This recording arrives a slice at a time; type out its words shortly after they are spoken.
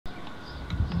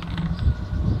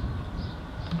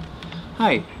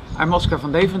Hi, I'm Oscar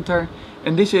van Deventer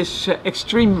and this is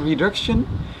extreme reduction.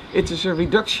 It is a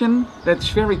reduction that's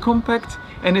very compact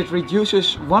and it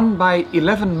reduces 1 by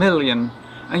 11 million.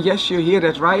 And yes, you hear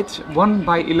that right, 1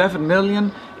 by 11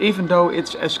 million, even though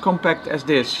it's as compact as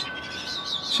this.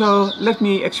 So let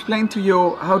me explain to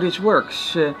you how this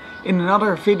works. In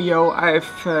another video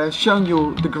I've shown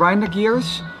you the grinder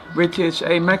gears, which is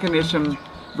a mechanism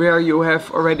where you have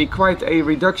already quite a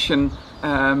reduction.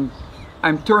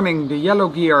 I'm turning the yellow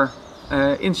gear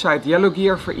inside the yellow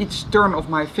gear. For each turn of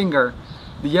my finger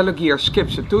the yellow gear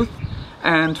skips a tooth,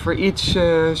 and for each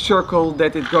circle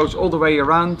that it goes all the way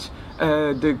around,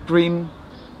 the green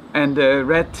and the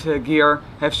red gear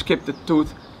have skipped a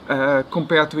tooth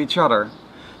compared to each other.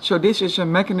 So this is a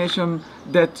mechanism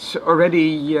that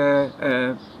already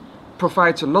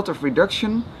provides a lot of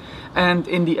reduction, and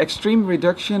in the extreme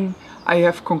reduction I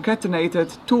have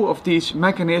concatenated two of these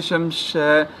mechanisms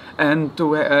and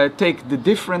to take the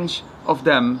difference of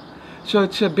them. So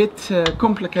it's a bit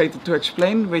complicated to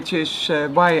explain, which is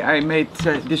why I made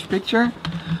this picture.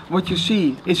 What you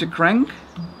see is a crank.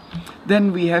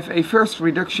 Then we have a first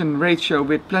reduction ratio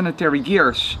with planetary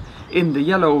gears in the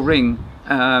yellow ring,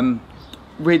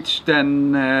 which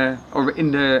then, or in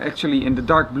the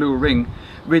dark blue ring,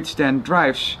 which then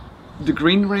drives the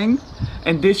green ring.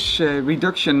 And this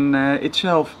reduction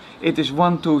itself, it is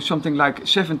 1 to something like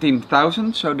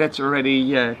 17,000, so that's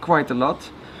already quite a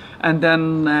lot. And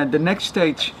then the next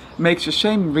stage makes the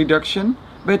same reduction,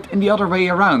 but in the other way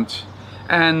around.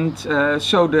 And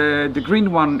so the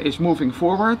green one is moving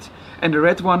forward and the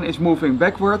red one is moving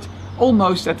backward,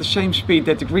 almost at the same speed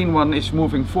that the green one is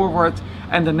moving forward,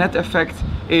 and the net effect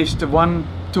is the 1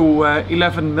 to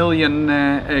 11 million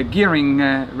gearing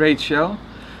ratio.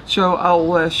 So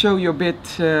I'll show you a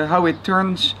bit how it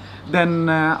turns, then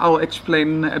I'll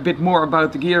explain a bit more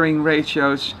about the gearing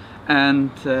ratios, and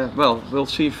well, we'll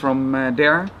see from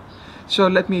there. So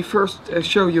let me first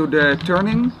show you the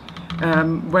turning.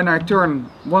 When I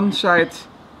turn one side,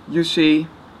 you see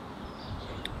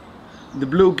the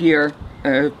blue gear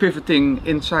pivoting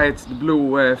inside the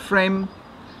blue frame,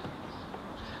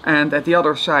 and at the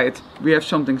other side we have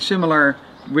something similar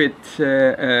with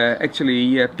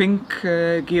actually pink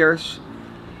gears.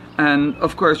 And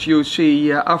of course you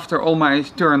see after all my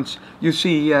turns you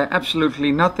see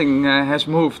absolutely nothing has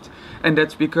moved, and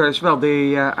that's because, well,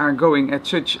 they are going at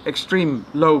such extreme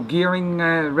low gearing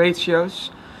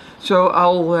ratios. So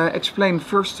I'll explain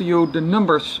first to you the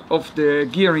numbers of the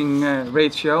gearing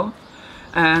ratio,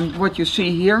 and what you see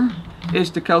here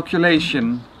is the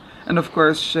calculation. And of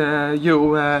course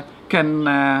you can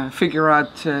figure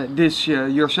out this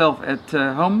yourself at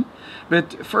home.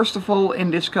 But first of all,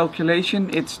 in this calculation,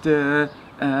 it's the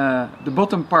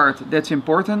bottom part that's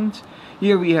important.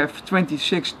 Here we have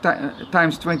 26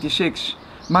 times 26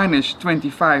 minus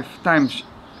 25 times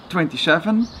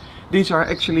 27. These are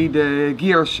actually the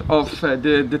gears of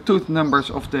the tooth numbers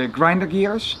of the grinder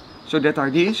gears. So that are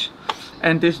these.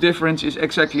 And this difference is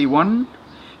exactly 1.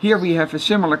 Here we have a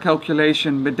similar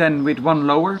calculation, but then with one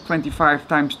lower, 25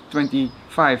 times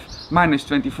 25 minus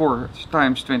 24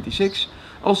 times 26,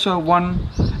 also 1.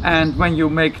 And when you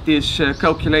make this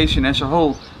calculation as a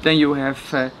whole, then you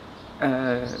have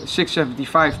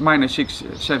 675 minus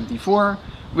 674,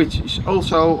 which is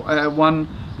also 1.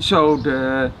 So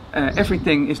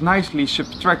everything is nicely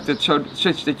subtracted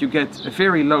such that you get a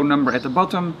very low number at the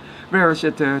bottom, whereas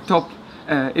at the top,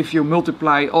 if you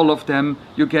multiply all of them,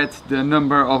 you get the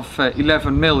number of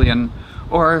 11 million,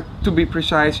 or to be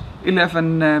precise,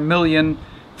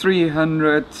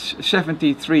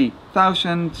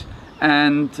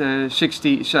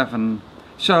 11,373,067.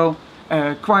 So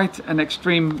quite an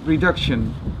extreme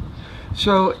reduction.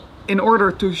 So in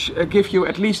order to give you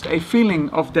at least a feeling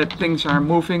of that things are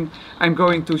moving, I'm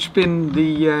going to spin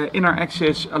the inner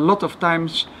axis a lot of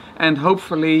times, and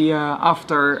hopefully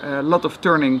after a lot of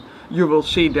turning you will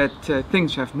see that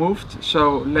things have moved.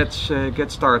 So let's get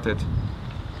started.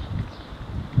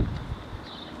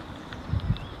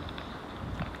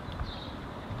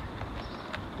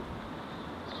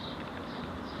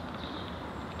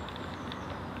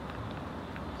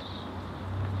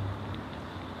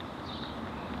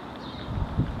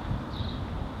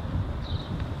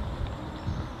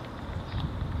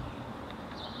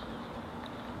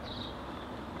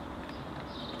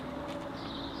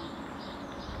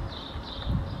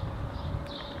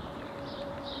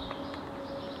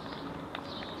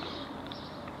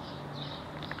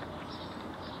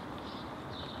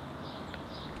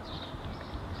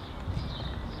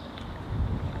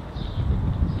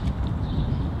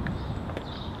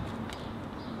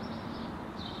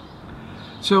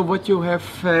 So what you have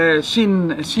see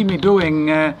me doing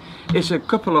is a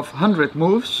couple of 100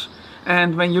 moves,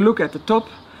 and when you look at the top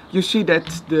you see that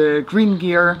the green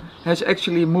gear has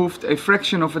actually moved a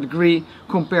fraction of a degree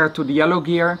compared to the yellow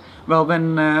gear. Well,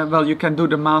 when you can do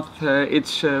the math,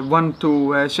 it's 1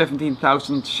 to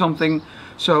 17,000 something.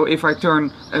 So if I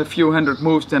turn a few hundred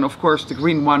moves, then of course the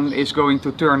green one is going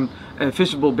to turn a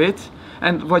visible bit.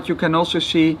 And what you can also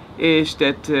see is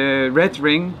that the red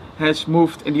ring has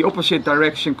moved in the opposite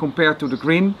direction compared to the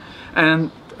green.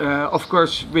 And of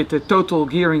course, with the total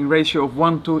gearing ratio of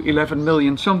 1 to 11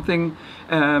 million something,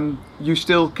 you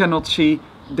still cannot see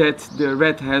that the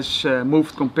red has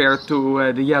moved compared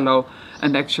to the yellow.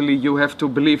 And actually you have to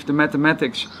believe the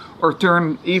mathematics or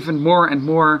turn even more and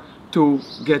more to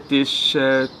get this,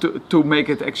 to make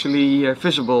it actually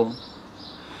visible.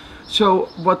 So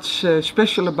what's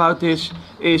special about this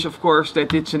is of course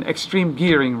that it's an extreme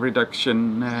gearing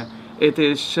reduction. It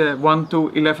is 1 to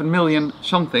 11 million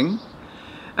something.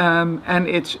 And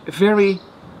it's very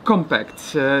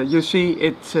compact. You see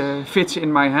it fits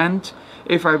in my hand.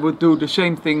 If I would do the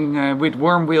same thing with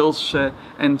worm wheels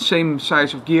and same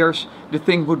size of gears, the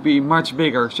thing would be much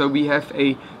bigger. So we have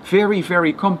a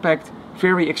very compact,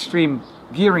 very extreme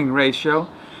gearing ratio.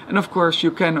 And of course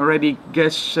you can already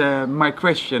guess my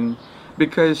question,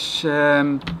 because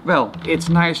well, it's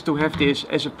nice to have this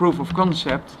as a proof of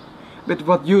concept, but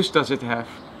what use does it have?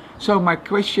 So my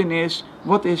question is,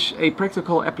 what is a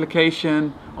practical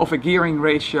application of a gearing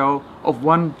ratio of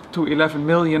 1 to 11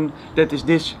 million that is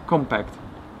this compact?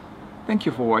 Thank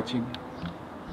you for watching.